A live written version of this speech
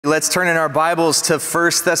let's turn in our Bibles to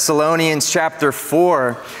 1 Thessalonians chapter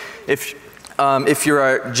 4. If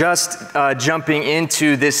you're just jumping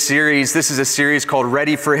into this series, this is a series called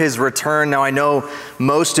Ready for His Return. Now, I know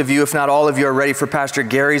most of you, if not all of you, are ready for Pastor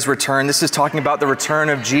Gary's return. This is talking about the return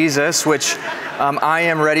of Jesus, which I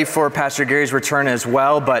am ready for Pastor Gary's return as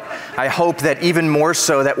well. But I hope that even more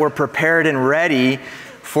so that we're prepared and ready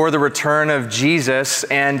for the return of Jesus.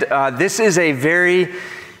 And this is a very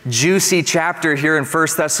juicy chapter here in 1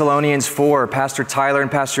 Thessalonians 4. Pastor Tyler and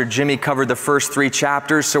Pastor Jimmy covered the first 3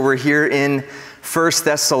 chapters, so we're here in 1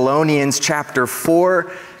 Thessalonians chapter 4.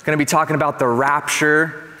 Going to be talking about the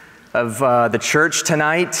rapture of the church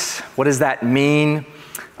tonight. What does that mean?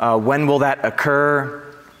 When will that occur?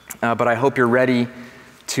 But I hope you're ready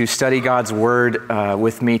to study God's Word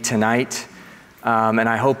with me tonight. And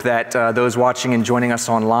I hope that those watching and joining us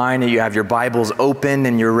online, you have your Bibles open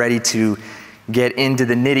and you're ready to get into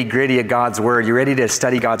the nitty-gritty of God's Word. You ready to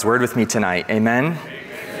study God's Word with me tonight? Amen?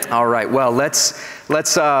 Amen. All right. Well, let's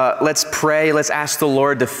pray. Let's ask the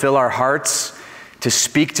Lord to fill our hearts, to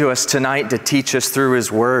speak to us tonight, to teach us through His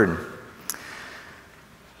Word.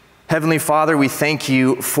 Heavenly Father, we thank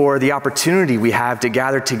you for the opportunity we have to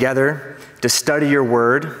gather together to study your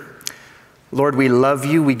Word. Lord, we love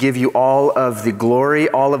you. We give you all of the glory,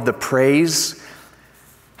 all of the praise.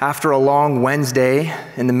 After a long Wednesday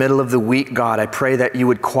in the middle of the week, God, I pray that you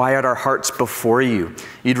would quiet our hearts before you.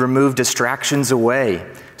 You'd remove distractions away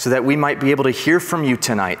so that we might be able to hear from you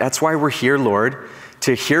tonight. That's why we're here, Lord,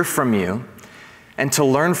 to hear from you and to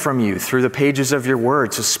learn from you through the pages of your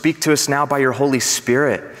word. So speak to us now by your Holy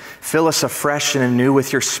Spirit. Fill us afresh and anew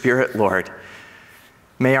with your Spirit, Lord.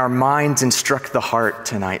 May our minds instruct the heart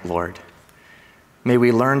tonight, Lord. May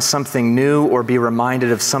we learn something new or be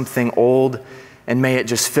reminded of something old. And may it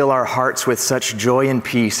just fill our hearts with such joy and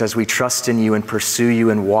peace as we trust in you and pursue you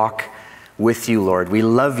and walk with you, Lord. We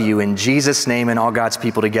love you in Jesus' name, and all God's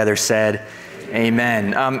people together said,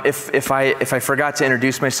 amen. If I forgot to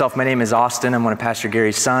introduce myself, my name is Austin. I'm one of Pastor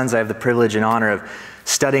Gary's sons. I have the privilege and honor of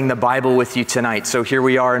studying the Bible with you tonight. So here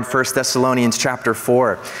we are in 1 Thessalonians chapter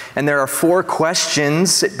 4. And there are 4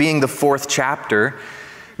 questions, it being the 4th chapter.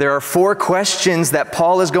 There are 4 questions that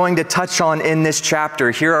Paul is going to touch on in this chapter.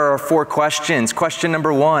 Here are our 4 questions. Question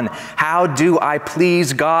number 1, how do I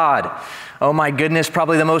please God? Oh my goodness,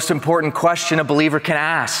 probably the most important question a believer can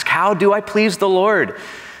ask. How do I please the Lord?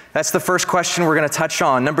 That's the first question we're going to touch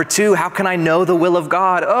on. Number 2, how can I know the will of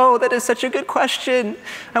God? Oh, that is such a good question.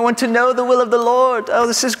 I want to know the will of the Lord. Oh,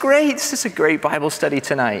 this is great. This is a great Bible study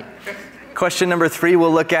tonight. Question number 3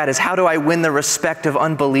 we'll look at is how do I win the respect of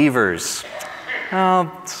unbelievers?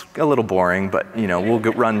 Oh, it's a little boring, but we'll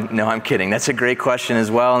run. No, I'm kidding. That's a great question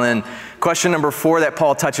as well. And then question number 4 that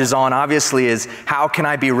Paul touches on, obviously, is how can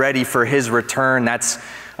I be ready for his return? That's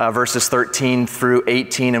verses 13 through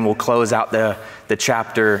 18, and we'll close out the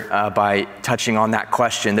chapter by touching on that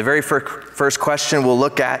question. The very first question we'll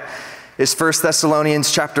look at is 1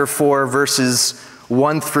 Thessalonians chapter 4, verses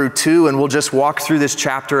 1 through 2, and we'll just walk through this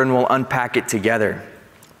chapter and we'll unpack it together.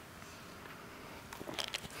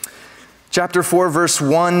 Chapter 4, verse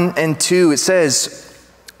 1 and 2, it says,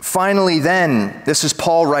 finally then, this is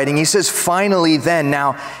Paul writing, he says, finally then.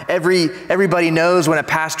 Now, everybody knows when a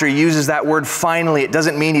pastor uses that word finally, it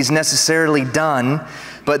doesn't mean he's necessarily done.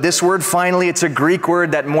 But this word finally, it's a Greek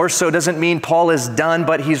word that more so doesn't mean Paul is done,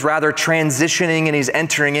 but he's rather transitioning and he's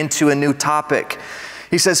entering into a new topic.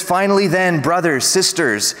 He says, finally then, brothers,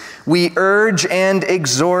 sisters, we urge and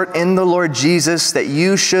exhort in the Lord Jesus that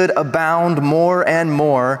you should abound more and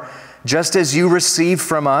more, just as you receive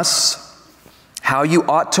from us how you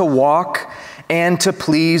ought to walk and to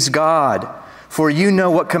please God. For you know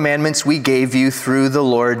what commandments we gave you through the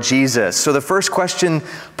Lord Jesus. So the first question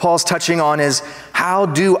Paul's touching on is, how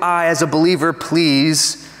do I as a believer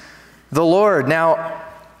please the Lord? Now,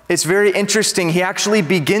 it's very interesting. He actually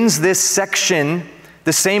begins this section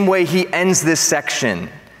the same way he ends this section.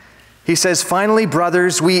 He says, finally,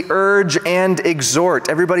 brothers, we urge and exhort.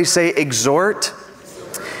 Everybody say exhort.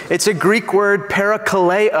 It's a Greek word,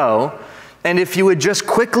 parakaleo, and if you would just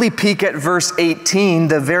quickly peek at verse 18,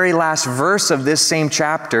 the very last verse of this same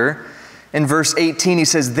chapter, in verse 18 he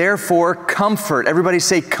says, therefore comfort, everybody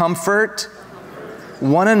say comfort,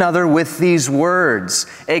 one another with these words.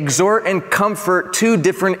 Exhort and comfort, 2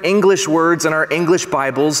 different English words in our English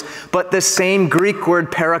Bibles, but the same Greek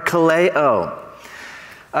word, parakaleo.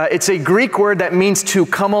 It's a Greek word that means to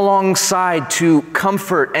come alongside, to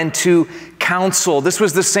comfort, and to counsel. This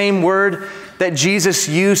was the same word that Jesus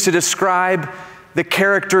used to describe the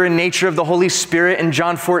character and nature of the Holy Spirit in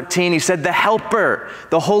John 14. He said, the Helper,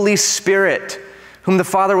 the Holy Spirit, whom the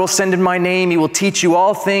Father will send in my name. He will teach you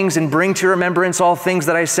all things and bring to your remembrance all things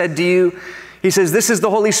that I said to you. He says, this is the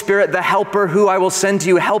Holy Spirit, the helper who I will send to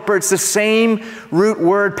you. Helper, it's the same root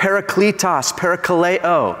word, parakletos,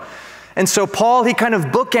 parakaleo. And so Paul, he kind of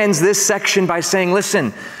bookends this section by saying,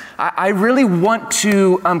 listen, I really want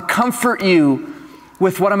to comfort you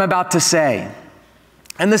with what I'm about to say.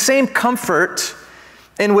 And the same comfort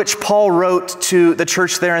in which Paul wrote to the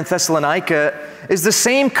church there in Thessalonica is the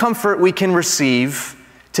same comfort we can receive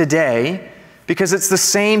today, because it's the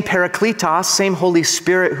same parakletos, same Holy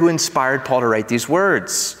Spirit who inspired Paul to write these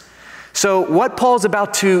words. So what Paul's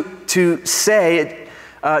about to say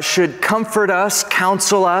should comfort us,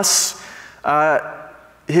 counsel us.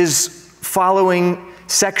 His following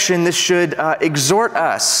section, this should exhort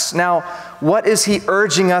us. Now, what is he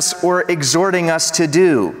urging us or exhorting us to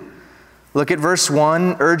do? Look at verse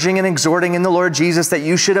 1, urging and exhorting in the Lord Jesus that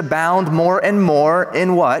you should abound more and more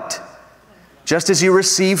in what? Just as you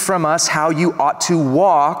receive from us how you ought to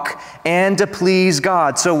walk and to please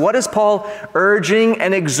God. So what is Paul urging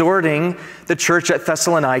and exhorting the church at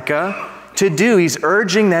Thessalonica to do? He's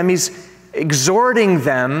urging them, he's exhorting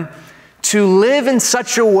them to live in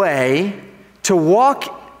such a way, to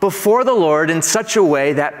walk before the Lord in such a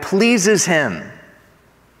way that pleases Him.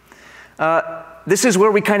 This is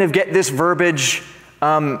where we kind of get this verbiage,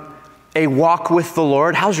 a walk with the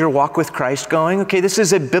Lord. How's your walk with Christ going? Okay, this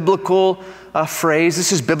is a biblical phrase.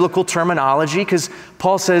 This is biblical terminology, because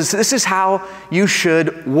Paul says this is how you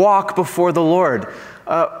should walk before the Lord.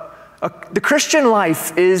 The Christian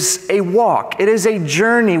life is a walk. It is a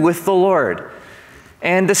journey with the Lord.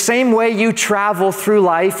 And the same way you travel through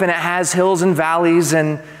life and it has hills and valleys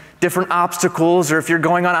and different obstacles, or if you're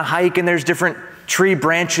going on a hike and there's different tree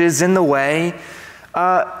branches in the way,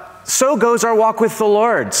 so goes our walk with the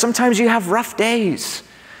Lord. Sometimes you have rough days,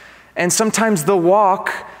 and sometimes the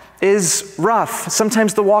walk is rough.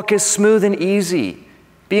 Sometimes the walk is smooth and easy.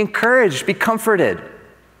 Be encouraged, be comforted.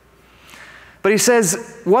 But he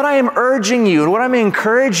says, what I am urging you and what I'm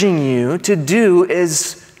encouraging you to do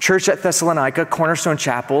is, church at Thessalonica, Cornerstone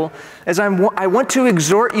Chapel, is I want to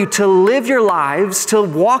exhort you to live your lives, to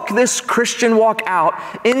walk this Christian walk out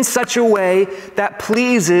in such a way that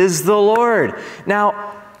pleases the Lord.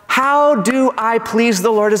 Now, how do I please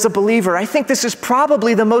the Lord as a believer? I think this is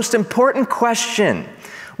probably the most important question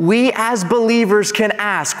we as believers can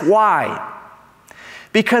ask. Why?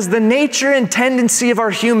 Because the nature and tendency of our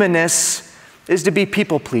humanness is to be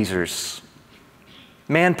people pleasers,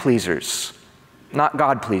 man pleasers, not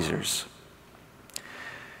God pleasers.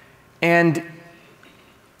 And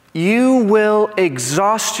you will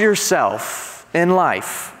exhaust yourself in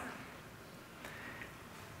life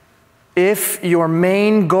if your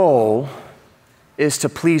main goal is to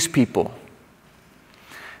please people.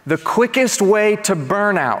 The quickest way to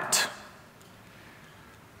burnout,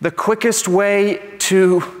 the quickest way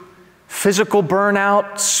to physical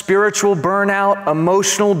burnout, spiritual burnout,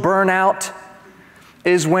 emotional burnout,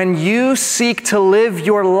 is when you seek to live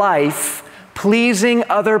your life pleasing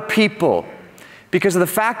other people. Because the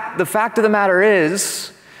fact of the matter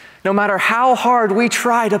is, no matter how hard we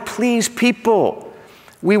try to please people,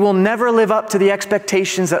 we will never live up to the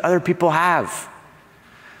expectations that other people have.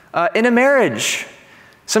 In a marriage,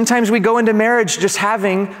 sometimes we go into marriage just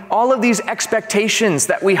having all of these expectations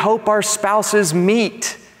that we hope our spouses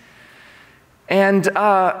meet. And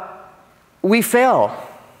we fail.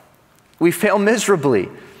 We fail miserably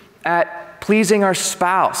at pleasing our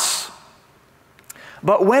spouse.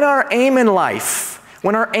 But when our aim in life,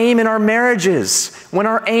 when our aim in our marriages, when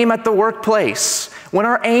our aim at the workplace, when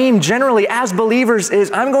our aim generally as believers is,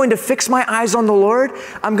 I'm going to fix my eyes on the Lord,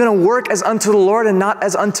 I'm going to work as unto the Lord and not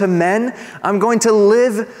as unto men, I'm going to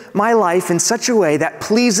live my life in such a way that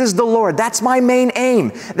pleases the Lord. That's my main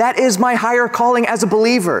aim. That is my higher calling as a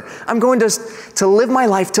believer. I'm going to live my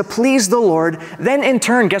life to please the Lord. Then in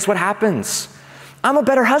turn, guess what happens? I'm a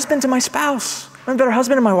better husband to my spouse. I'm a better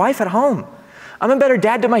husband to my wife at home. I'm a better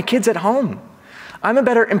dad to my kids at home. I'm a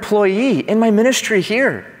better employee in my ministry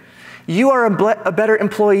here. You are a better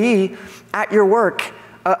employee at your work,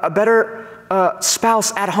 a better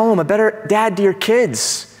spouse at home, a better dad to your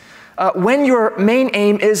kids, when your main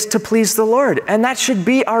aim is to please the Lord. And that should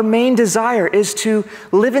be our main desire, is to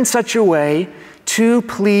live in such a way to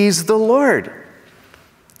please the Lord.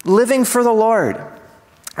 Living for the Lord.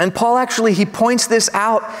 And Paul actually, he points this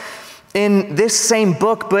out in this same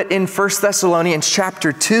book, but in 1 Thessalonians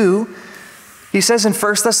chapter 2. He says in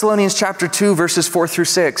 1 Thessalonians chapter 2, verses 4 through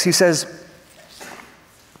 6, he says,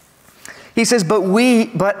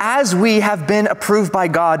 but as we have been approved by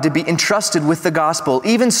God to be entrusted with the gospel,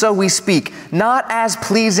 even so we speak, not as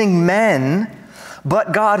pleasing men,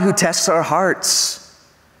 but God who tests our hearts.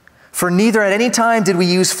 For neither at any time did we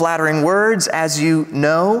use flattering words, as you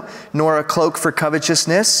know, nor a cloak for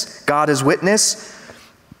covetousness, God is witness,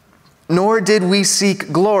 nor did we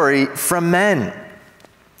seek glory from men.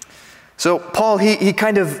 So Paul, he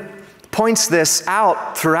kind of points this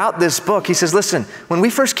out throughout this book. He says, listen, when we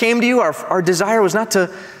first came to you, our desire was not to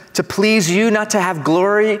please you, not to have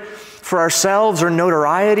glory for ourselves or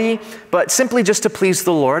notoriety, but simply just to please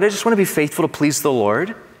the Lord. I just want to be faithful to please the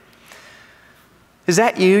Lord. Is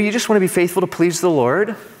that you? You just want to be faithful to please the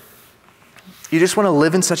Lord? You just want to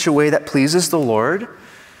live in such a way that pleases the Lord?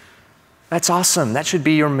 That's awesome. That should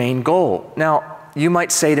be your main goal. Now, you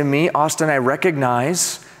might say to me, Austin, I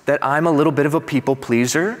recognize that I'm a little bit of a people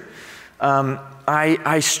pleaser.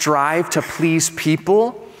 I strive to please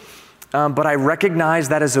people, but I recognize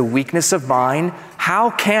that as a weakness of mine.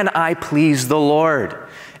 How can I please the Lord?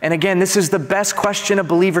 And again, this is the best question a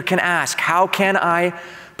believer can ask. How can I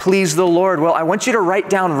please the Lord? Well, I want you to write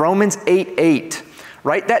down Romans 8:8.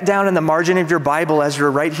 Write that down in the margin of your Bible as you're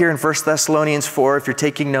right here in 1 Thessalonians 4. If you're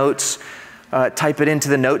taking notes, type it into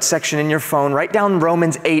the notes section in your phone. Write down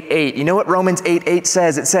Romans 8:8. You know what Romans 8:8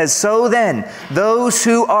 says? It says, so then, those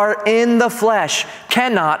who are in the flesh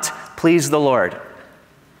cannot please the Lord.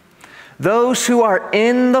 Those who are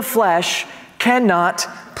in the flesh cannot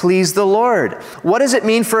please the Lord. What does it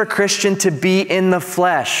mean for a Christian to be in the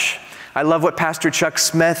flesh? I love what Pastor Chuck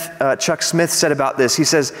Smith said about this. He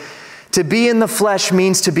says, to be in the flesh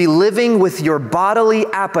means to be living with your bodily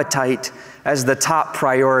appetite as the top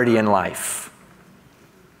priority in life.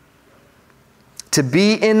 To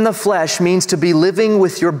be in the flesh means to be living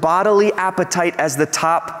with your bodily appetite as the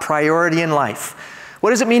top priority in life. What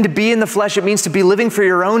does it mean to be in the flesh? It means to be living for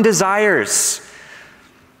your own desires.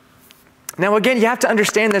 Now again, you have to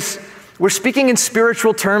understand this. We're speaking in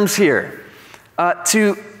spiritual terms here.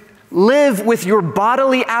 To live with your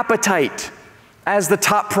bodily appetite as the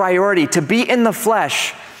top priority, to be in the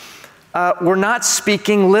flesh. We're not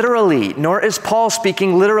speaking literally, nor is Paul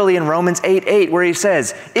speaking literally in Romans 8:8, where he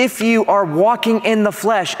says, if you are walking in the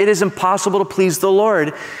flesh, it is impossible to please the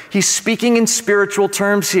Lord. He's speaking in spiritual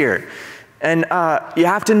terms here. And you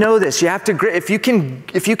have to know this. You have to if you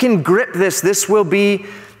can grip this, this will be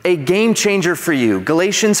a game changer for you.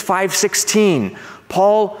 Galatians 5:16,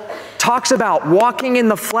 Paul talks about walking in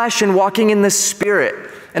the flesh and walking in the Spirit.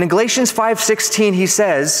 And in Galatians 5:16, he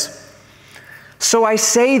says, so I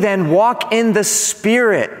say then, walk in the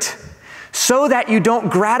Spirit, so that you don't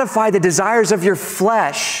gratify the desires of your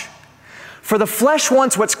flesh. For the flesh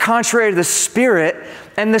wants what's contrary to the Spirit,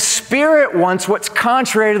 and the Spirit wants what's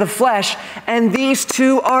contrary to the flesh, and these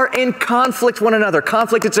two are in conflict with one another.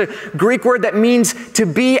 Conflict, it's a Greek word that means to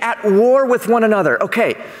be at war with one another.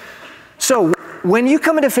 Okay, so when you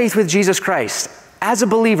come into faith with Jesus Christ, as a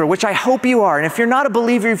believer, which I hope you are, and if you're not a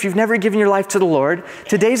believer, if you've never given your life to the Lord,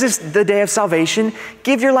 today's the day of salvation.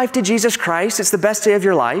 Give your life to Jesus Christ. It's the best day of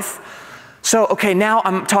your life. So, okay, now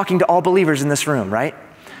I'm talking to all believers in this room, right?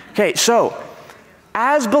 Okay, so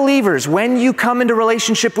as believers, when you come into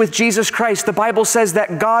relationship with Jesus Christ, the Bible says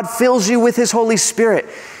that God fills you with His Holy Spirit.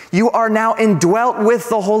 You are now indwelt with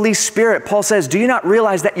the Holy Spirit. Paul says, do you not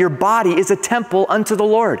realize that your body is a temple unto the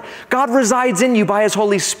Lord? God resides in you by His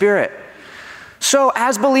Holy Spirit. So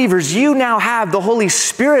as believers, you now have the Holy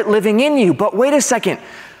Spirit living in you. But wait a second,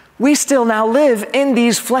 we still now live in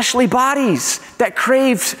these fleshly bodies that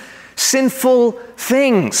crave sinful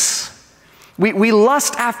things. We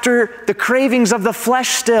lust after the cravings of the flesh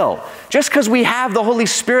still. Just because we have the Holy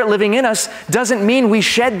Spirit living in us doesn't mean we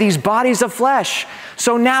shed these bodies of flesh.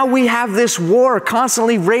 So now we have this war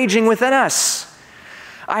constantly raging within us.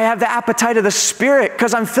 I have the appetite of the Spirit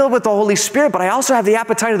because I'm filled with the Holy Spirit, but I also have the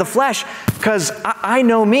appetite of the flesh because I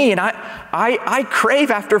know me and I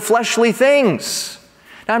crave after fleshly things.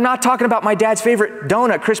 Now, I'm not talking about my dad's favorite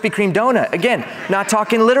donut, Krispy Kreme donut. Again, not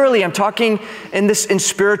talking literally. I'm talking in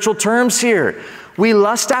spiritual terms here. We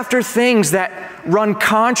lust after things that run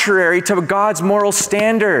contrary to God's moral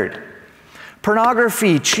standard.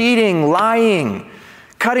 Pornography, cheating, lying,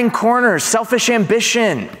 cutting corners, selfish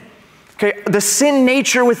ambition. Okay, the sin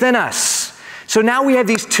nature within us. So now we have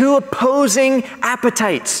these two opposing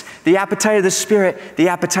appetites, the appetite of the Spirit, the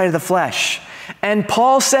appetite of the flesh. And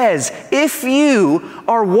Paul says, if you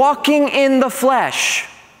are walking in the flesh,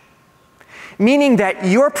 meaning that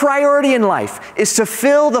your priority in life is to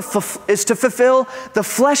fulfill the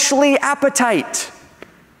fleshly appetite,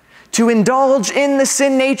 to indulge in the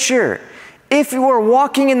sin nature. If you are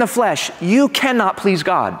walking in the flesh, you cannot please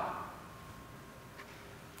God.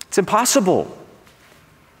 It's impossible.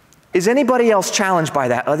 Is anybody else challenged by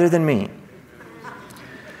that other than me?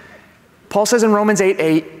 Paul says in Romans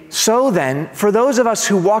 8:8, so then, for those of us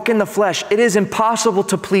who walk in the flesh, it is impossible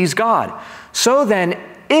to please God. So then,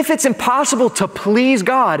 if it's impossible to please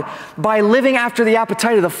God by living after the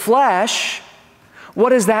appetite of the flesh,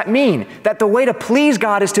 what does that mean? That the way to please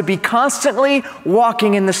God is to be constantly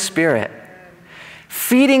walking in the Spirit,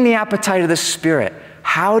 feeding the appetite of the Spirit.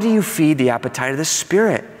 How do you feed the appetite of the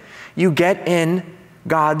Spirit? You get in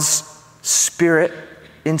God's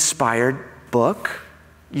Spirit-inspired book.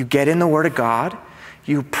 You get in the Word of God.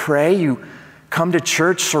 You pray. You come to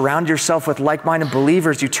church. Surround yourself with like-minded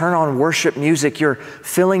believers. You turn on worship music. You're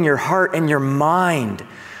filling your heart and your mind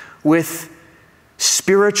with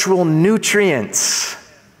spiritual nutrients,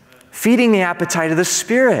 feeding the appetite of the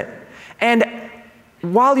Spirit. And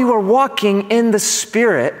while you are walking in the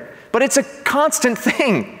Spirit, but it's a constant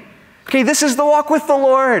thing. Okay, this is the walk with the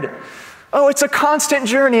Lord. Oh, it's a constant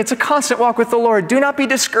journey. It's a constant walk with the Lord. Do not be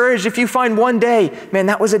discouraged if you find one day, man,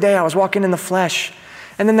 that was a day I was walking in the flesh.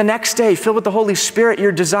 And then the next day, filled with the Holy Spirit,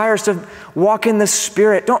 your desires to walk in the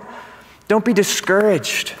Spirit. Don't be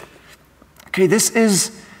discouraged. Okay, this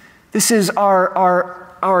is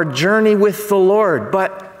our journey with the Lord.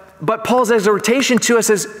 But Paul's exhortation to us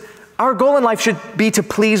is our goal in life should be to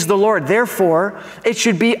please the Lord. Therefore, it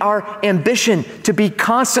should be our ambition to be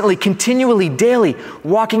constantly, continually, daily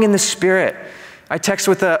walking in the Spirit. I text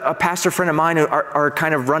with a pastor friend of mine. Our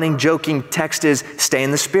kind of running, joking text is, stay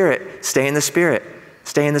in the Spirit, stay in the Spirit,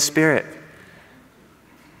 stay in the Spirit.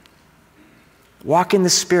 Walk in the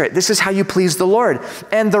Spirit. This is how you please the Lord.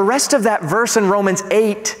 And the rest of that verse in Romans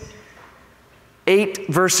 8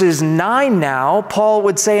 verses 9 now, Paul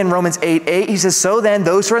would say in Romans 8:8, he says, so then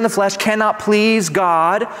those who are in the flesh cannot please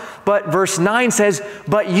God. But verse 9 says,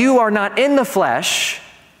 but you are not in the flesh,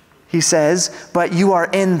 he says, but you are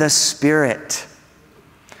in the Spirit.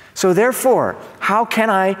 So therefore, how can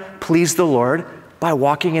I please the Lord? By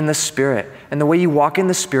walking in the Spirit. And the way you walk in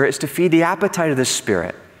the Spirit is to feed the appetite of the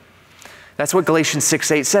Spirit. That's what Galatians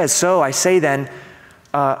 6:8 says. So I say then,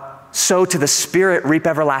 sow to the Spirit, reap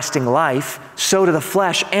everlasting life. Sow to the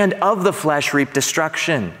flesh, and of the flesh reap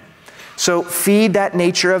destruction. So feed that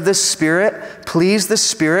nature of the Spirit. Please the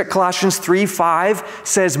Spirit. Colossians 3:5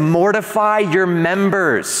 says, mortify your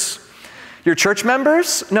members. Your church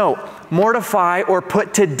members? No. Mortify or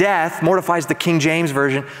put to death. Mortify is the King James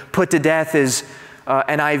Version. Put to death is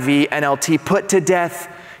NIV, NLT. Put to death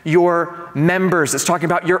your members. It's talking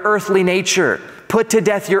about your earthly nature. Put to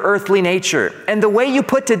death your earthly nature. And the way you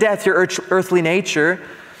put to death your earthly nature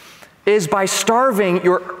is by starving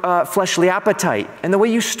your fleshly appetite. And the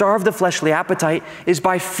way you starve the fleshly appetite is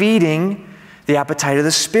by feeding the appetite of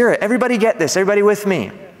the Spirit. Everybody get this? Everybody with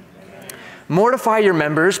me? Mortify your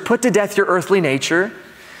members. Put to death your earthly nature.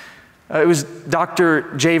 It was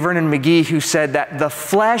Dr. J. Vernon McGee who said that the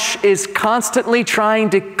flesh is constantly trying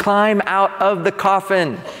to climb out of the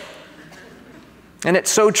coffin. And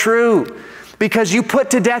it's so true. Because you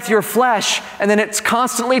put to death your flesh, and then it's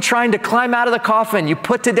constantly trying to climb out of the coffin. You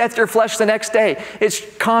put to death your flesh the next day. It's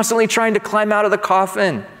constantly trying to climb out of the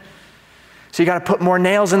coffin. So you got to put more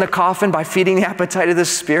nails in the coffin by feeding the appetite of the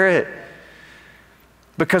Spirit.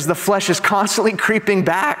 Because the flesh is constantly creeping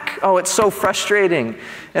back. Oh, it's so frustrating.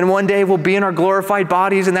 And one day we'll be in our glorified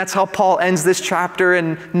bodies, and that's how Paul ends this chapter,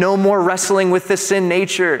 and no more wrestling with the sin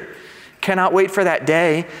nature. Cannot wait for that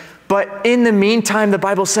day. But in the meantime, the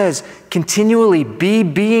Bible says, continually be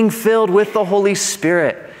being filled with the Holy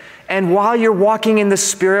Spirit. And while you're walking in the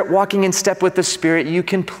Spirit, walking in step with the Spirit, you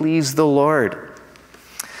can please the Lord.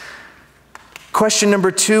 Question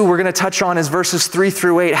number 2 we're going to touch on is verses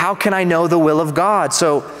 3-8. How can I know the will of God?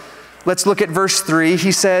 So let's look at verse 3.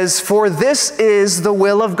 He says, for this is the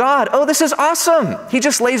will of God. Oh, this is awesome. He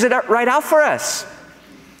just lays it right out for us.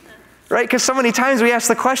 Right? Because so many times we ask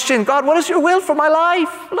the question, God, what is your will for my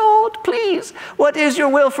life? Lord, please, what is your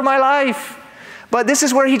will for my life? But this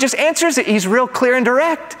is where he just answers it. He's real clear and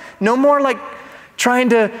direct. No more like trying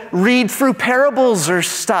to read through parables or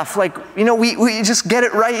stuff. Like, you know, we just get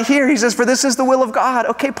it right here. He says, for this is the will of God.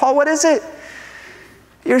 Okay, Paul, what is it?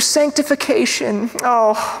 Your sanctification.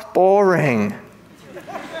 Oh, boring.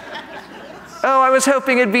 Oh, I was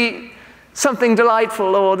hoping it'd be something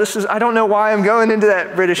delightful, Lord. I don't know why I'm going into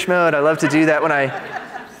that British mode. I love to do that when I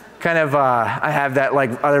kind of, I have that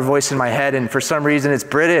like other voice in my head, and for some reason it's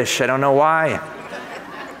British. I don't know why.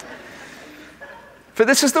 For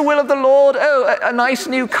this is the will of the Lord. Oh, a nice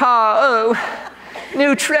new car. Oh,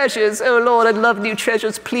 new treasures. Oh, Lord, I'd love new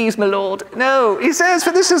treasures. Please, my Lord. No, he says,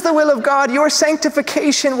 for this is the will of God, your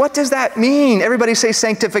sanctification. What does that mean? Everybody say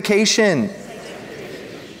sanctification.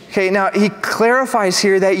 Okay, now he clarifies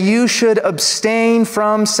here that you should abstain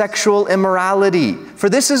from sexual immorality. For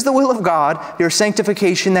this is the will of God, your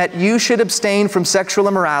sanctification, that you should abstain from sexual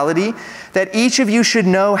immorality, that each of you should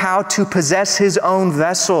know how to possess his own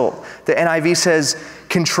vessel. The NIV says,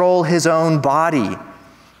 control his own body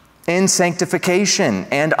in sanctification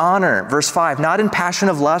and honor. Verse 5, not in passion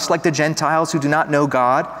of lust like the Gentiles who do not know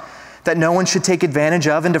God, that no one should take advantage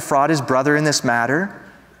of and defraud his brother in this matter.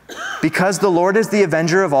 Because the Lord is the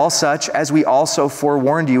avenger of all such, as we also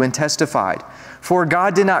forewarned you and testified. For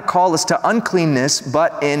God did not call us to uncleanness,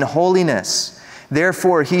 but in holiness.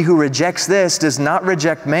 Therefore, he who rejects this does not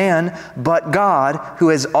reject man, but God, who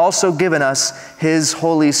has also given us his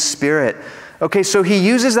Holy Spirit. Okay, so he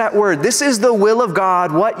uses that word. This is the will of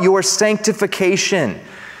God, what? Your sanctification.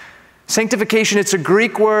 Sanctification, it's a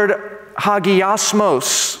Greek word,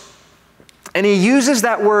 hagiasmos. And he uses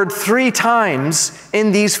that word 3 times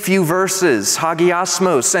in these few verses,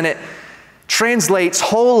 hagiasmos, and it translates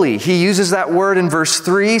holy. He uses that word in verse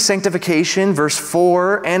 3, sanctification, verse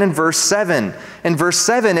 4, and in verse 7. In verse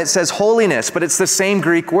 7, it says holiness, but it's the same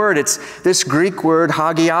Greek word. It's this Greek word,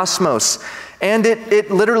 hagiasmos. And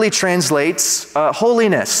it literally translates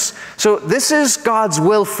holiness. So this is God's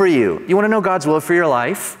will for you. You want to know God's will for your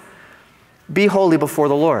life? Be holy before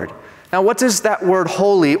the Lord. Now, what does that word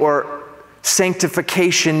holy or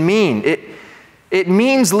sanctification mean? It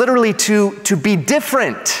means literally to be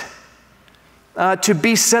different, to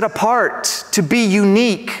be set apart, to be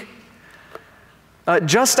unique.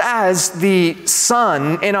 Just as the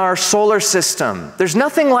sun in our solar system, there's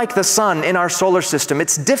nothing like the sun in our solar system.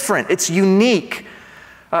 It's different, it's unique.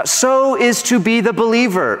 So is to be the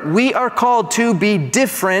believer. We are called to be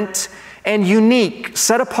different and unique,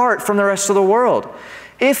 set apart from the rest of the world.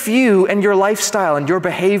 If you and your lifestyle and your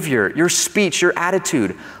behavior, your speech, your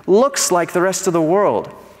attitude looks like the rest of the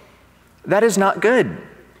world, that is not good.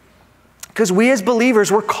 Because we as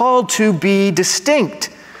believers, we're called to be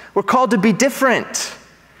distinct. We're called to be different.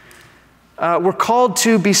 We're called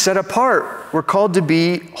to be set apart. We're called to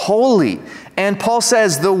be holy. And Paul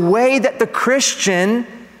says the way that the Christian,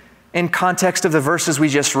 in context of the verses we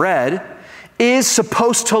just read, is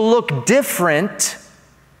supposed to look different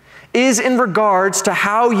is in regards to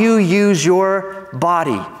how you use your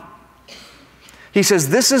body. He says,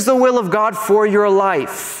 this is the will of God for your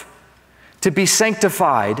life, to be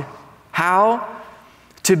sanctified. How?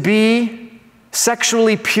 To be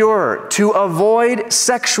sexually pure, to avoid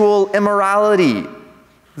sexual immorality.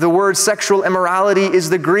 The word sexual immorality is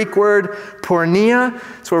the Greek word porneia.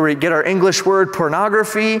 It's where we get our English word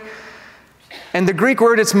pornography. And the Greek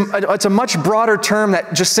word, it's a much broader term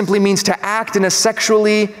that just simply means to act in a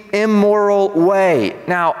sexually immoral way.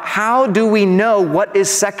 Now, how do we know what is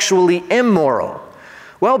sexually immoral?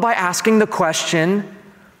 Well, by asking the question,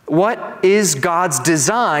 what is God's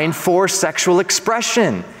design for sexual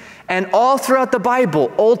expression? And all throughout the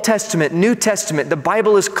Bible, Old Testament, New Testament, the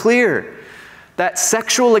Bible is clear that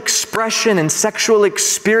sexual expression and sexual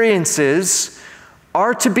experiences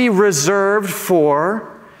are to be reserved for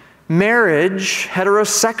marriage,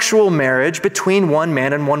 heterosexual marriage between one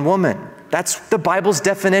man and one woman. That's the Bible's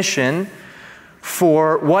definition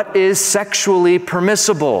for what is sexually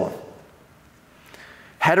permissible.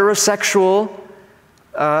 Heterosexual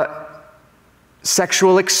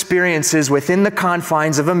sexual experiences within the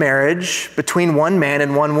confines of a marriage between one man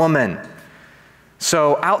and one woman.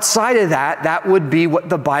 So outside of that, that would be what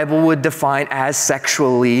the Bible would define as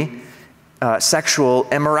sexual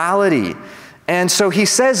immorality. And so he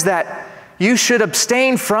says that you should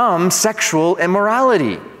abstain from sexual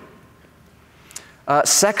immorality.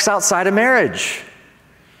 Sex outside of marriage.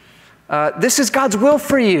 This is God's will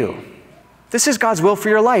for you. This is God's will for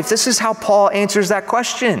your life. This is how Paul answers that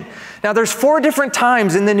question. Now, there's 4 different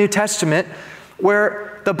times in the New Testament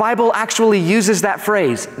where the Bible actually uses that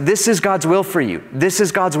phrase, this is God's will for you. This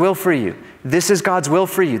is God's will for you. This is God's will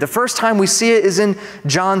for you. The first time we see it is in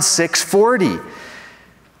John 6:40.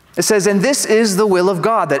 It says, and this is the will of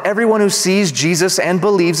God, that everyone who sees Jesus and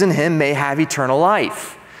believes in him may have eternal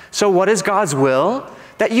life. So what is God's will?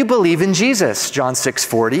 That you believe in Jesus, John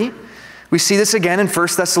 6:40. We see this again in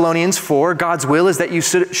 1 Thessalonians 4. God's will is that you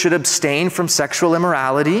should abstain from sexual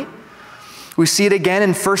immorality. We see it again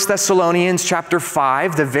in 1 Thessalonians chapter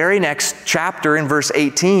 5, the very next chapter in verse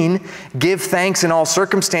 18. Give thanks in all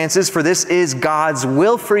circumstances, for this is God's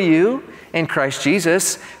will for you in Christ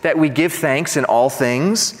Jesus, that we give thanks in all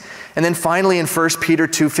things. And then finally in 1 Peter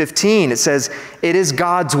 2:15, it says, it is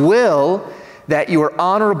God's will that your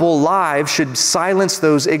honorable lives should silence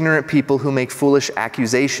those ignorant people who make foolish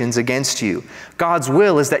accusations against you. God's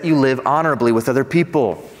will is that you live honorably with other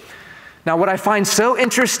people. Now, what I find so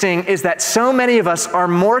interesting is that so many of us are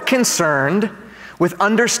more concerned with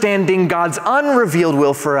understanding God's unrevealed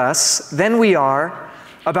will for us than we are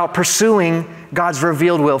about pursuing God's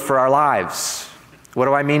revealed will for our lives. What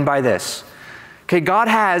do I mean by this? Okay, God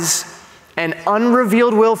has an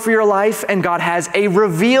unrevealed will for your life, and God has a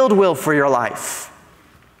revealed will for your life.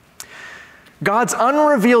 God's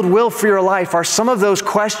unrevealed will for your life are some of those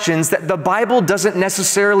questions that the Bible doesn't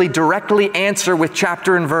necessarily directly answer with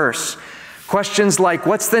chapter and verse. Questions like,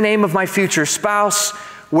 what's the name of my future spouse?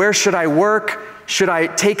 Where should I work? Should I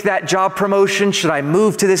take that job promotion? Should I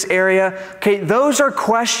move to this area? Okay, those are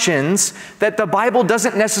questions that the Bible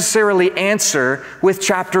doesn't necessarily answer with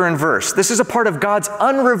chapter and verse. This is a part of God's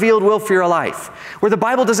unrevealed will for your life, where the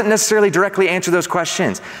Bible doesn't necessarily directly answer those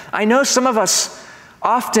questions. I know some of us,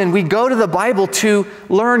 often we go to the Bible to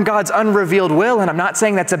learn God's unrevealed will, and I'm not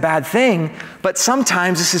saying that's a bad thing, but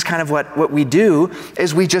sometimes this is kind of what we do,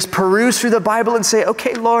 is we just peruse through the Bible and say,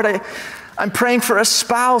 okay, Lord, I'm praying for a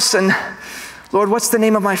spouse, and Lord, what's the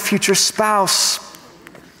name of my future spouse?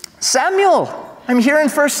 Samuel. I'm here in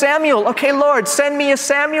 1 Samuel. Okay, Lord, send me a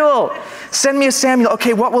Samuel. Send me a Samuel.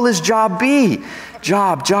 Okay, what will his job be?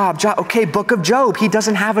 Job. Okay, book of Job. He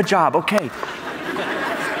doesn't have a job. Okay.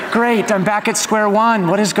 Great, I'm back at square one.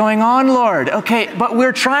 What is going on, Lord? Okay, but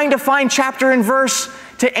we're trying to find chapter and verse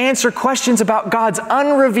to answer questions about God's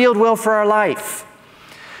unrevealed will for our life.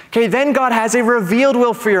 Okay, then God has a revealed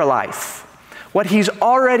will for your life. What He's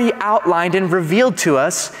already outlined and revealed to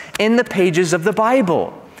us in the pages of the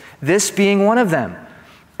Bible. This being one of them.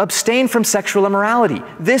 Abstain from sexual immorality.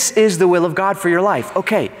 This is the will of God for your life.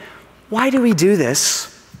 Okay, why do we do this?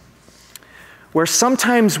 Where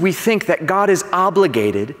sometimes we think that God is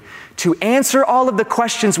obligated to answer all of the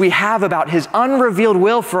questions we have about His unrevealed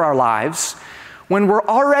will for our lives when we're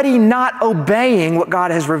already not obeying what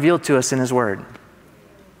God has revealed to us in His Word.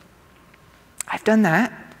 I've done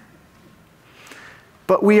that.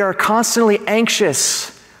 But we are constantly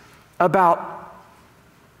anxious about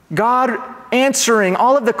God answering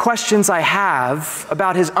all of the questions I have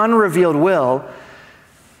about His unrevealed will.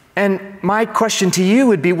 And my question to you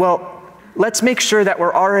would be, well, let's make sure that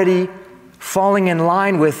we're already falling in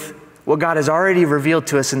line with what God has already revealed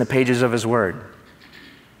to us in the pages of His Word.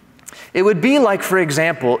 It would be like, for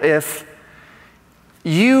example, if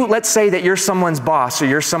let's say that you're someone's boss or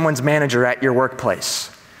you're someone's manager at your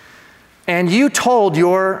workplace, and you told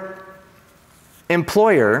your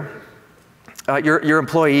employer, your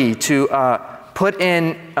employee, to put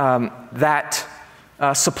in that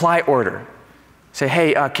supply order. Say,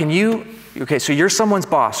 hey, okay, so you're someone's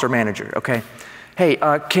boss or manager, okay? Hey,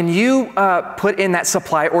 can you put in that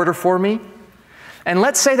supply order for me? And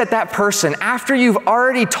let's say that person, after you've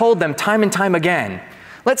already told them time and time again,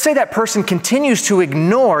 let's say that person continues to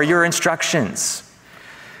ignore your instructions.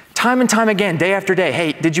 Time and time again, day after day.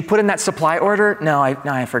 Hey, did you put in that supply order? No,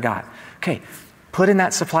 I forgot. Okay, put in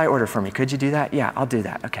that supply order for me. Could you do that? Yeah, I'll do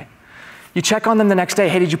that. Okay. You check on them the next day.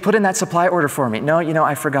 Hey, did you put in that supply order for me? No,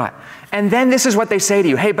 I forgot. And then this is what they say to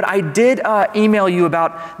you. Hey, but I did email you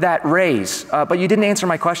about that raise, but you didn't answer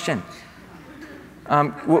my question.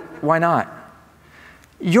 Why not?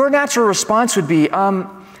 Your natural response would be,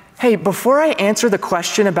 hey, before I answer the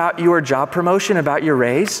question about your job promotion, about your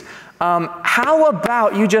raise, how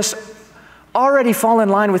about you just already fall in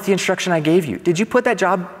line with the instruction I gave you? Did you put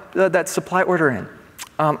that supply order in?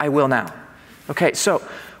 I will now. Okay, so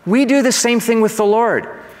we do the same thing with the Lord,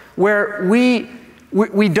 where we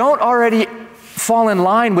don't already fall in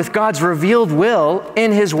line with God's revealed will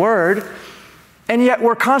in His Word, and yet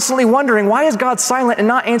we're constantly wondering, why is God silent and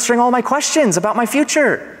not answering all my questions about my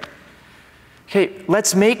future? Okay,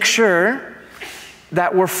 let's make sure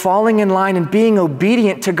that we're falling in line and being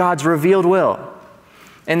obedient to God's revealed will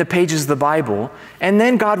in the pages of the Bible, and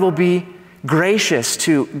then God will be gracious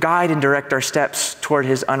to guide and direct our steps toward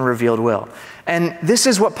His unrevealed will. And this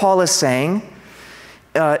is what Paul is saying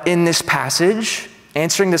in this passage,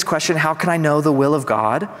 answering this question, how can I know the will of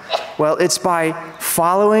God? Well, it's by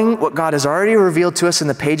following what God has already revealed to us in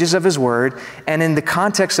the pages of His Word, and in the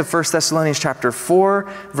context of 1 Thessalonians chapter 4,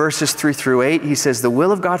 verses 3 through 8, he says, the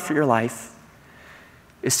will of God for your life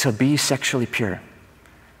is to be sexually pure,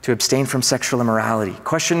 to abstain from sexual immorality.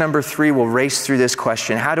 Question number 3, we'll race through this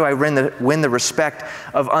question. How do I win the respect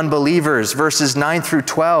of unbelievers? Verses 9 through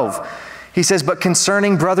 12. He says, but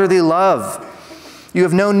concerning brotherly love, you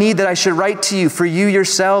have no need that I should write to you, for you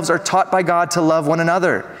yourselves are taught by God to love one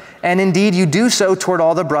another. And indeed, you do so toward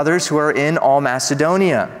all the brothers who are in all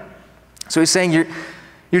Macedonia. So he's saying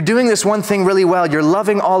you're doing this one thing really well. You're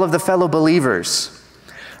loving all of the fellow believers.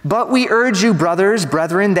 But we urge you,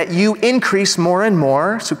 brethren, that you increase more and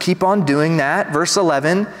more. So keep on doing that. Verse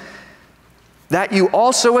 11, that you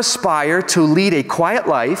also aspire to lead a quiet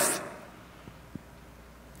life,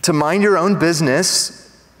 to mind your own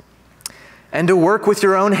business, and to work with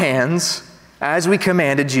your own hands, as we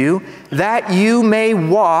commanded you, that you may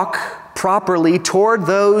walk properly toward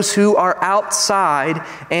those who are outside,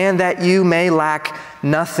 and that you may lack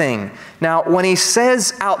nothing. Now, when he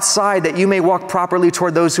says outside, that you may walk properly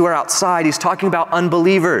toward those who are outside, he's talking about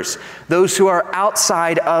unbelievers, those who are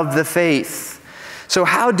outside of the faith. So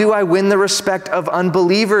how do I win the respect of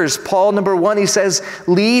unbelievers? Paul, number one, he says,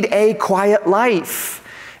 lead a quiet life.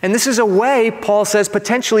 And this is a way, Paul says,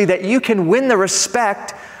 potentially that you can win the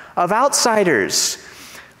respect of outsiders.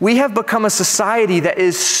 We have become a society that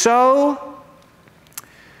is so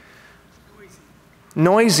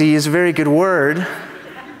noisy is a very good word,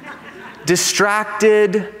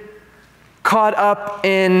 distracted, caught up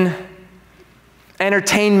in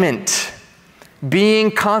entertainment, being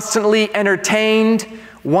constantly entertained,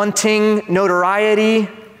 wanting notoriety,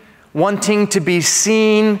 wanting to be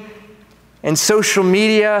seen. And social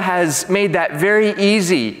media has made that very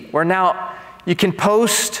easy, where now you can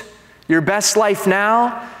post your best life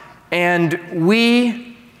now, and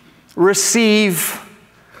we receive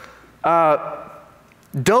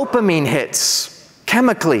dopamine hits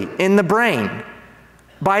chemically in the brain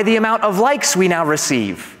by the amount of likes we now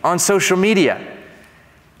receive on social media.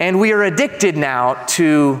 And we are addicted now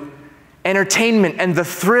to entertainment and the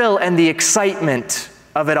thrill and the excitement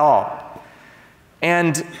of it all.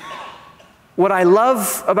 And what I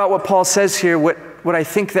love about what Paul says here, what I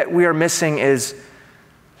think that we are missing is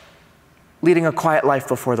leading a quiet life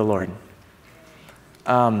before the Lord.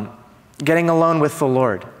 Getting alone with the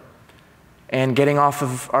Lord and getting off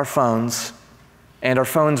of our phones. And our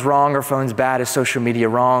phones wrong, our phones bad, is social media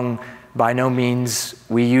wrong? By no means.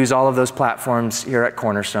 We use all of those platforms here at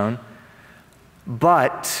Cornerstone.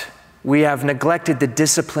 But we have neglected the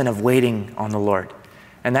discipline of waiting on the Lord.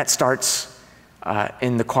 And that starts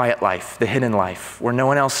in the quiet life, the hidden life, where no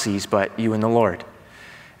one else sees but you and the Lord.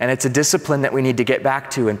 And it's a discipline that we need to get back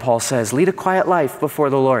to. And Paul says, lead a quiet life before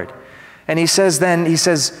the Lord. And he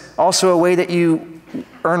says also a way that you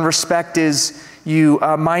earn respect is you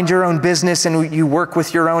mind your own business and you work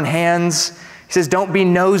with your own hands. He says, don't be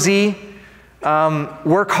nosy,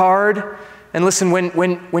 work hard. And listen,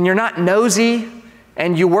 when you're not nosy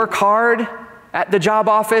and you work hard at the job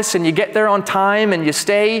office and you get there on time and you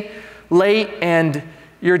stay late and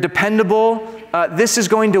you're dependable, this is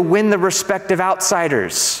going to win the respect of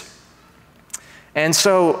outsiders. And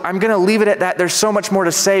so I'm going to leave it at that. There's so much more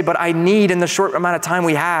to say, but I need, in the short amount of time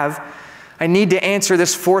we have, I need to answer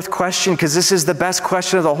this fourth question, because this is the best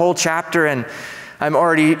question of the whole chapter, and I'm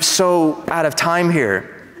already so out of time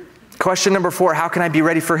here. Question number 4, how can I be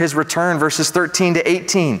ready for his return? Verses 13 to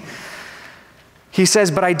 18. He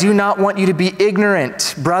says, but I do not want you to be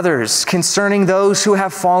ignorant, brothers, concerning those who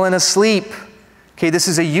have fallen asleep. Okay, this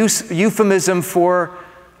is a euphemism for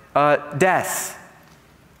death.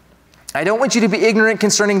 I don't want you to be ignorant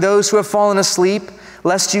concerning those who have fallen asleep,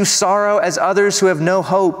 lest you sorrow as others who have no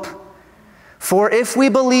hope. For if we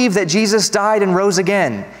believe that Jesus died and rose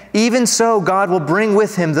again, even so God will bring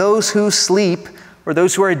with him those who sleep, or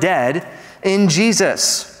those who are dead, in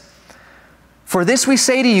Jesus. For this we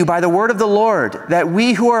say to you by the word of the Lord, that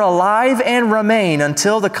we who are alive and remain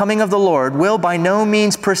until the coming of the Lord will by no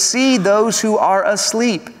means precede those who are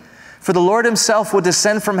asleep. For the Lord himself will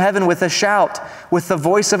descend from heaven with a shout, with the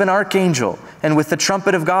voice of an archangel, and with the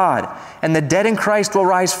trumpet of God. And the dead in Christ will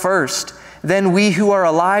rise first. Then we who are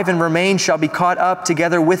alive and remain shall be caught up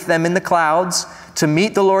together with them in the clouds to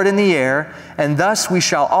meet the Lord in the air. And thus we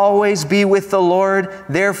shall always be with the Lord.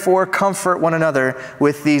 Therefore comfort one another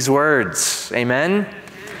with these words. Amen?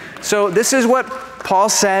 So this is what Paul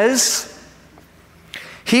says.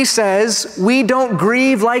 He says, we don't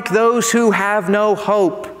grieve like those who have no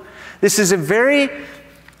hope. This is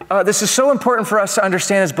this is so important for us to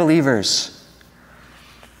understand as believers,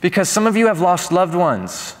 because some of you have lost loved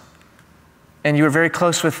ones and you were very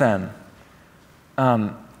close with them.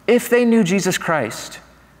 If they knew Jesus Christ,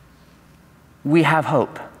 we have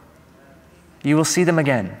hope. You will see them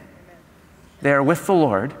again. They are with the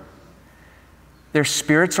Lord. Their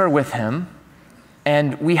spirits are with him.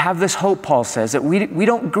 And we have this hope, Paul says, that we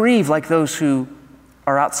don't grieve like those who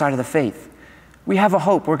are outside of the faith. We have a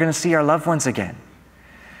hope. We're going to see our loved ones again.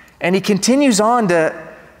 And he continues on to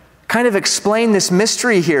kind of explain this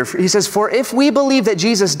mystery here. He says, for if we believe that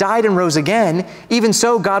Jesus died and rose again, even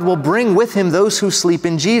so God will bring with him those who sleep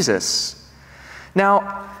in Jesus.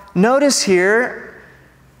 Now, notice here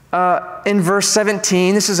in verse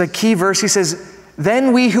 17, this is a key verse. He says,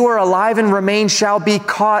 then we who are alive and remain shall be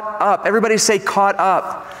caught up. Everybody say caught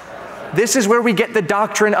up. This is where we get the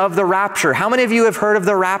doctrine of the rapture. How many of you have heard of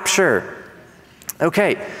the rapture?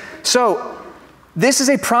 Okay, so this is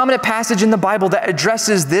a prominent passage in the Bible that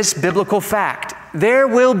addresses this biblical fact. There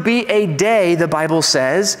will be a day, the Bible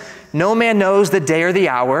says. No man knows the day or the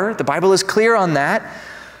hour. The Bible is clear on that.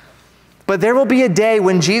 But there will be a day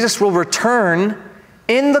when Jesus will return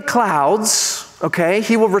in the clouds, okay?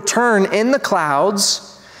 He will return in the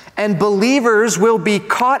clouds, and believers will be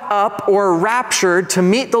caught up or raptured to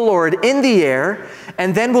meet the Lord in the air,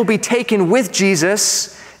 and then will be taken with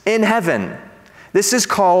Jesus in heaven. This is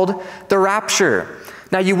called the rapture.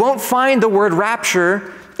 Now, you won't find the word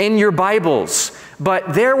rapture in your Bibles,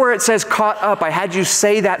 but there where it says caught up, I had you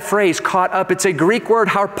say that phrase, caught up. It's a Greek word,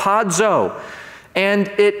 harpazo, and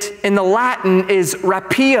it in the Latin is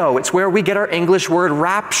rapio. It's where we get our English word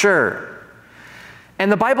rapture.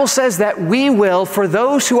 And the Bible says that we will, for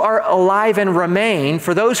those who are alive and remain,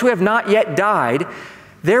 for those who have not yet died,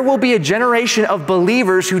 there will be a generation of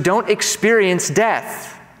believers who don't experience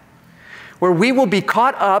death, where we will be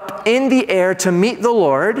caught up in the air to meet the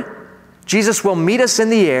Lord. Jesus will meet us in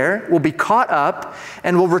the air, will be caught up,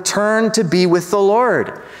 and will return to be with the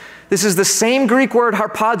Lord. This is the same Greek word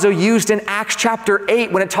harpazo used in Acts chapter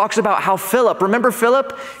 8 when it talks about how Philip, remember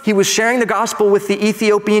Philip? He was sharing the gospel with the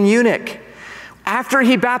Ethiopian eunuch. After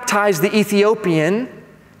he baptized the Ethiopian,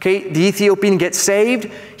 okay, the Ethiopian gets saved.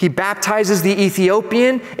 He baptizes the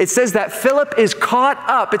Ethiopian. It says that Philip is caught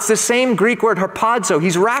up. It's the same Greek word harpazo.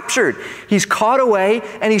 He's raptured. He's caught away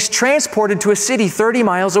and he's transported to a city 30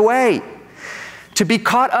 miles away. To be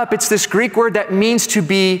caught up, it's this Greek word that means to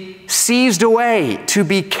be seized away, to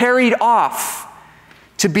be carried off,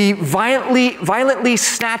 to be violently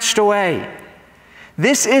snatched away.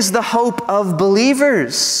 This is the hope of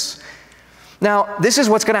believers. Now, this is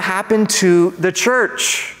what's going to happen to the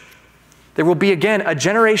church. There will be, again, a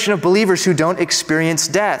generation of believers who don't experience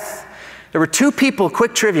death. There were two people,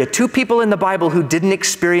 quick trivia, two people in the Bible who didn't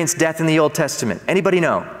experience death in the Old Testament. Anybody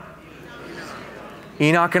know?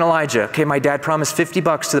 Enoch and Elijah. Okay, my dad promised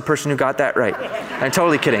 $50 to the person who got that right. I'm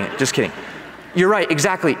totally kidding, just kidding. You're right,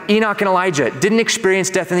 exactly. Enoch and Elijah didn't experience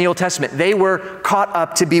death in the Old Testament. They were caught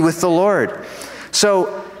up to be with the Lord.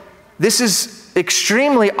 So this is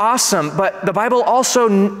extremely awesome, but the Bible also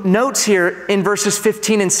notes here in verses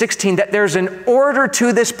 15 and 16 that there's an order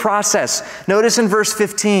to this process. Notice in verse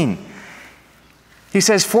 15, he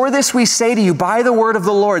says, "For this we say to you by the word of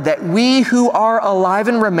the Lord, that we who are alive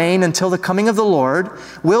and remain until the coming of the Lord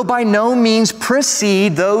will by no means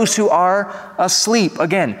precede those who are asleep."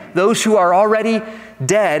 Again, those who are already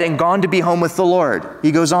dead and gone to be home with the Lord.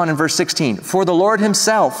 He goes on in verse 16, "For the Lord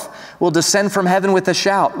himself will descend from heaven with a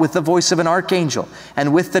shout, with the voice of an archangel,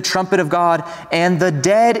 and with the trumpet of God, and the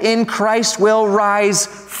dead in Christ will rise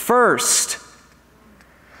first.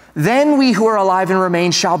 Then we who are alive and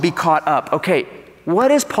remain shall be caught up." Okay, what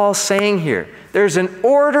is Paul saying here? There's an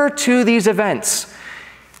order to these events.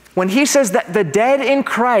 When he says that the dead in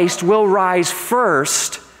Christ will rise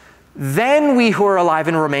first, then we who are alive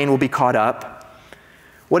and remain will be caught up.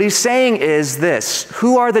 What he's saying is this: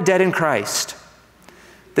 who are the dead in Christ?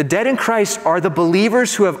 The dead in Christ are the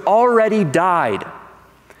believers who have already died.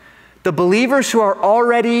 The believers who are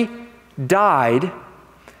already died,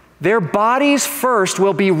 their bodies first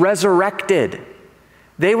will be resurrected.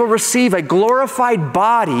 They will receive a glorified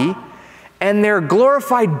body, and their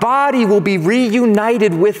glorified body will be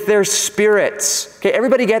reunited with their spirits. Okay,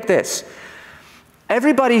 everybody get this.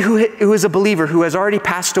 Everybody who is a believer who has already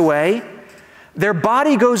passed away, their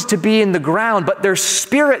body goes to be in the ground, but their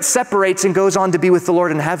spirit separates and goes on to be with the Lord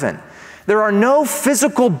in heaven. There are no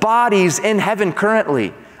physical bodies in heaven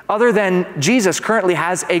currently, other than Jesus currently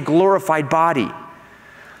has a glorified body.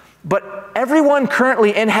 But everyone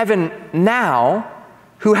currently in heaven now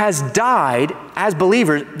who has died as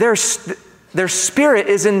believers, their spirit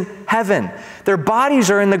is in heaven. Their bodies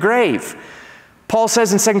are in the grave. Paul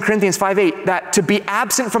says in 2 Corinthians 5:8 that to be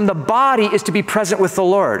absent from the body is to be present with the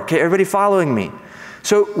Lord. Okay, everybody following me?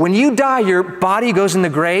 So when you die, your body goes in the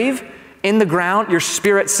grave, in the ground, your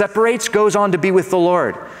spirit separates, goes on to be with the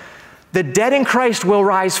Lord. The dead in Christ will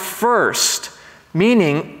rise first,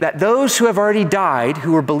 meaning that those who have already died,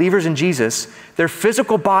 who are believers in Jesus, their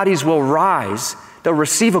physical bodies will rise. They'll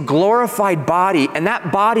receive a glorified body, and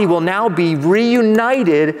that body will now be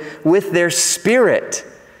reunited with their spirit.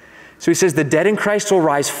 So he says the dead in Christ will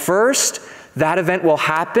rise first. That event will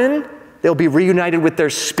happen. They'll be reunited with their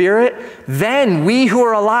spirit. Then we who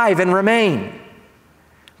are alive and remain,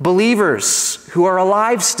 believers who are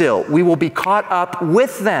alive still, we will be caught up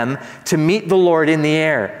with them to meet the Lord in the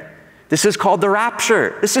air. This is called the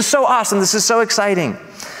rapture. This is so awesome. This is so exciting.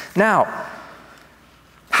 Now,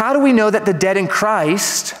 how do we know that the dead in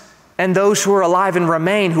Christ and those who are alive and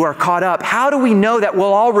remain, who are caught up. How do we know that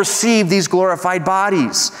we'll all receive these glorified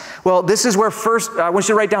bodies? Well, this is where I want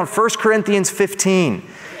you to write down 1 Corinthians 15.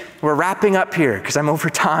 We're wrapping up here because I'm over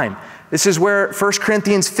time. This is where 1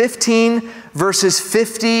 Corinthians 15, verses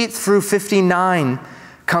 50 through 59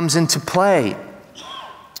 comes into play.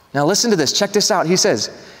 Now listen to this. Check this out. He says,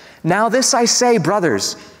 "Now this I say,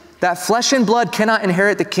 brothers, that flesh and blood cannot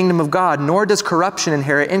inherit the kingdom of God, nor does corruption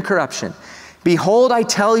inherit incorruption. Behold, I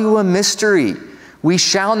tell you a mystery. We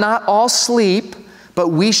shall not all sleep, but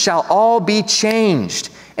we shall all be changed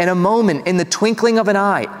in a moment, in the twinkling of an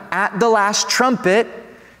eye, at the last trumpet."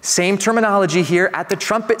 Same terminology here, at the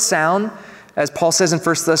trumpet sound, as Paul says in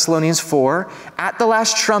 1 Thessalonians 4, "At the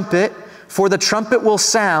last trumpet, for the trumpet will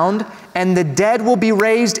sound, and the dead will be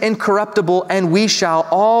raised incorruptible, and we shall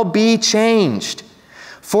all be changed.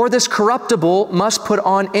 For this corruptible must put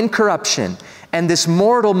on incorruption, and this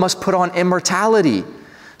mortal must put on immortality.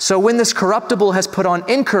 So when this corruptible has put on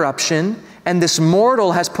incorruption, and this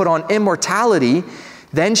mortal has put on immortality,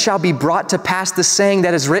 then shall be brought to pass the saying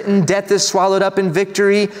that is written, death is swallowed up in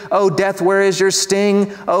victory. O death, where is your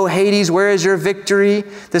sting? O Hades, where is your victory?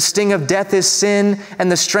 The sting of death is sin, and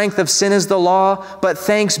the strength of sin is the law. But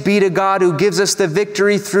thanks be to God who gives us the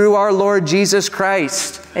victory through our Lord Jesus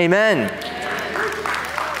Christ." Amen.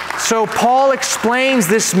 So Paul explains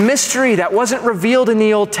this mystery that wasn't revealed in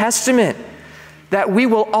the Old Testament, that we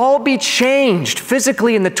will all be changed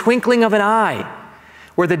physically in the twinkling of an eye,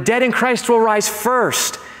 where the dead in Christ will rise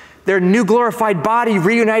first, their new glorified body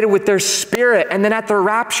reunited with their spirit, and then at the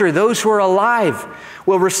rapture, those who are alive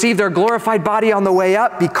will receive their glorified body on the way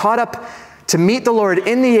up, be caught up to meet the Lord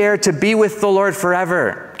in the air, to be with the Lord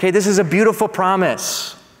forever. Okay, this is a beautiful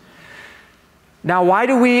promise. Now, why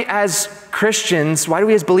do we as Christians, why do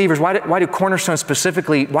we as believers, why do Cornerstone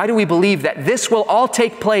specifically, why do we believe that this will all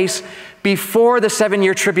take place before the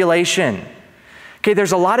 7-year tribulation? Okay,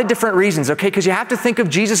 there's a lot of different reasons, okay, because you have to think of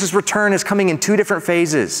Jesus' return as coming in 2 different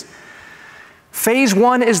phases. Phase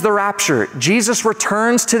 1 is the rapture. Jesus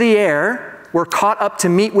returns to the air. We're caught up to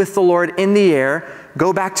meet with the Lord in the air,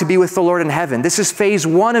 go back to be with the Lord in heaven. This is phase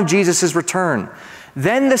 1 of Jesus' return.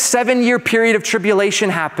 Then the 7-year period of tribulation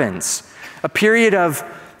happens, a period of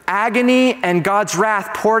agony and God's wrath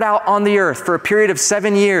poured out on the earth for a period of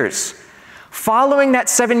 7 years. Following that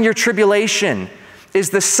 7-year tribulation is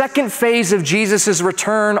the second phase of Jesus'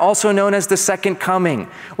 return, also known as the second coming,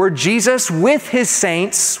 where Jesus with his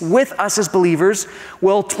saints, with us as believers,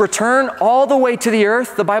 will return all the way to the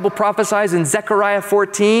earth. The Bible prophesies in Zechariah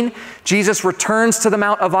 14, Jesus returns to the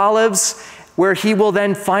Mount of Olives, where he will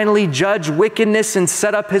then finally judge wickedness and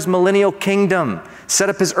set up his millennial kingdom, set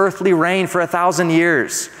up his earthly reign for 1,000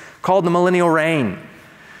 years, called the millennial reign.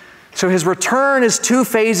 So his return is 2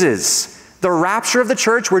 phases. The rapture of the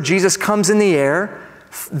church, where Jesus comes in the air,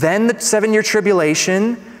 then the 7-year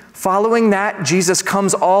tribulation. Following that, Jesus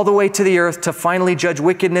comes all the way to the earth to finally judge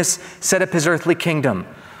wickedness, set up his earthly kingdom.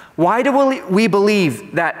 Why do we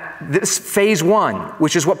believe that this phase 1,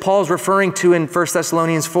 which is what Paul is referring to in 1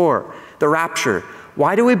 Thessalonians 4, the rapture,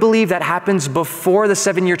 why do we believe that happens before the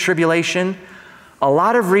 7-year tribulation? A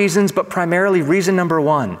lot of reasons, but primarily reason number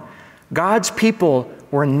 1, God's people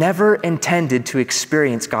were never intended to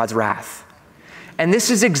experience God's wrath. And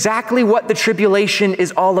this is exactly what the tribulation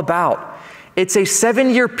is all about. It's a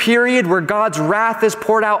 7-year period where God's wrath is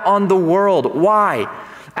poured out on the world. Why?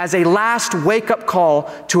 As a last wake-up call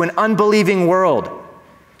to an unbelieving world,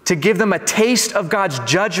 to give them a taste of God's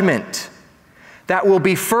judgment that will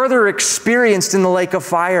be further experienced in the lake of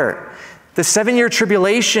fire. The 7-year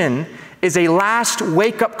tribulation is a last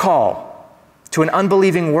wake-up call to an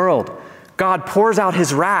unbelieving world. God pours out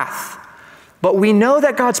his wrath. But we know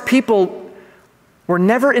that God's people were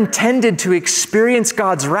never intended to experience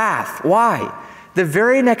God's wrath. Why? The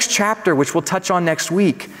very next chapter, which we'll touch on next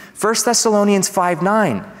week, 1 Thessalonians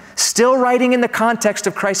 5:9, still writing in the context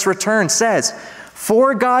of Christ's return, says,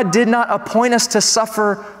 "For God did not appoint us to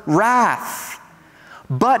suffer wrath,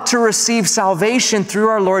 but to receive salvation through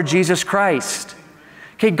our Lord Jesus Christ."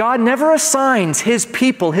 Okay, God never assigns his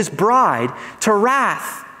people, his bride, to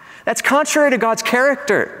wrath. That's contrary to God's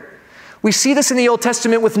character. We see this in the Old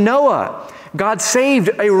Testament with Noah. God saved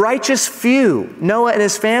a righteous few, Noah and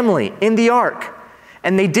his family, in the ark,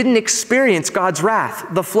 and they didn't experience God's wrath,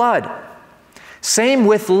 the flood. Same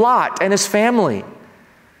with Lot and his family.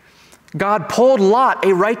 God pulled Lot,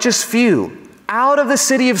 a righteous few, out of the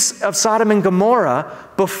city of Sodom and Gomorrah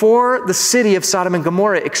before the city of Sodom and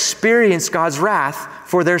Gomorrah experienced God's wrath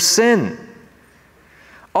for their sin.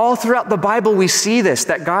 All throughout the Bible we see this,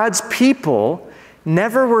 that God's people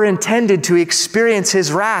never were intended to experience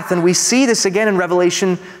his wrath. And we see this again in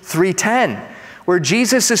Revelation 3:10, where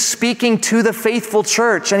Jesus is speaking to the faithful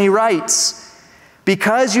church, and he writes,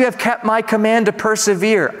 "Because you have kept my command to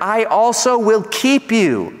persevere, I also will keep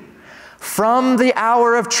you from the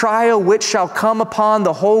hour of trial which shall come upon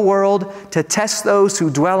the whole world to test those who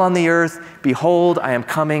dwell on the earth. Behold, I am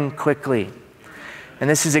coming quickly." And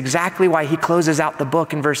this is exactly why he closes out the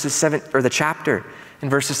book in the chapter in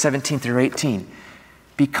verses 17 through 18.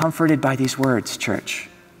 Be comforted by these words, church.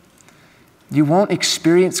 You won't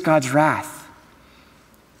experience God's wrath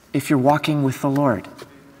if you're walking with the Lord.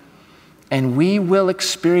 And we will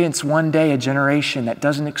experience one day a generation that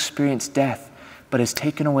doesn't experience death, but is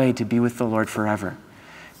taken away to be with the Lord forever.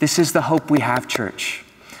 This is the hope we have, church.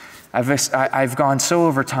 I've gone so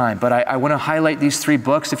over time, but I want to highlight these 3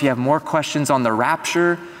 books. If you have more questions on the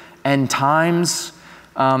rapture, end times,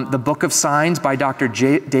 the Book of Signs by Dr.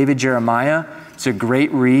 David Jeremiah, it's a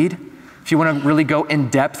great read. If you want to really go in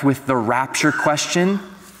depth with the rapture question,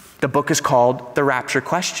 the book is called The Rapture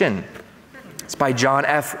Question. It's by John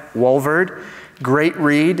F. Walvoord. Great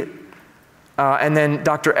read. And then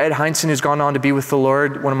Dr. Ed Heinzen, who's gone on to be with the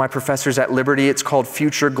Lord, one of my professors at Liberty. It's called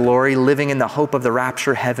Future Glory, Living in the Hope of the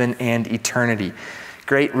Rapture, Heaven, and Eternity.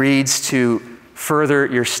 Great reads to further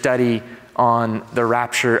your study on the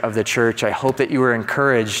rapture of the church. I hope that you were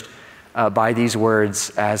encouraged by these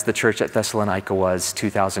words as the church at Thessalonica was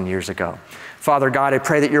 2,000 years ago. Father God, I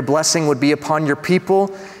pray that your blessing would be upon your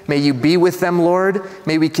people. May you be with them, Lord.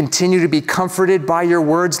 May we continue to be comforted by your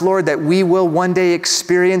words, Lord, that we will one day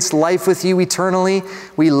experience life with you eternally.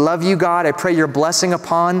 We love you, God. I pray your blessing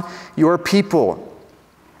upon your people.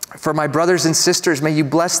 For my brothers and sisters, may you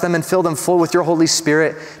bless them and fill them full with your Holy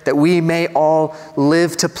Spirit, that we may all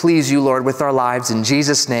live to please you, Lord, with our lives. In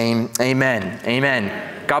Jesus' name, amen. Amen.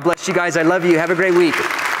 God bless you guys. I love you. Have a great week.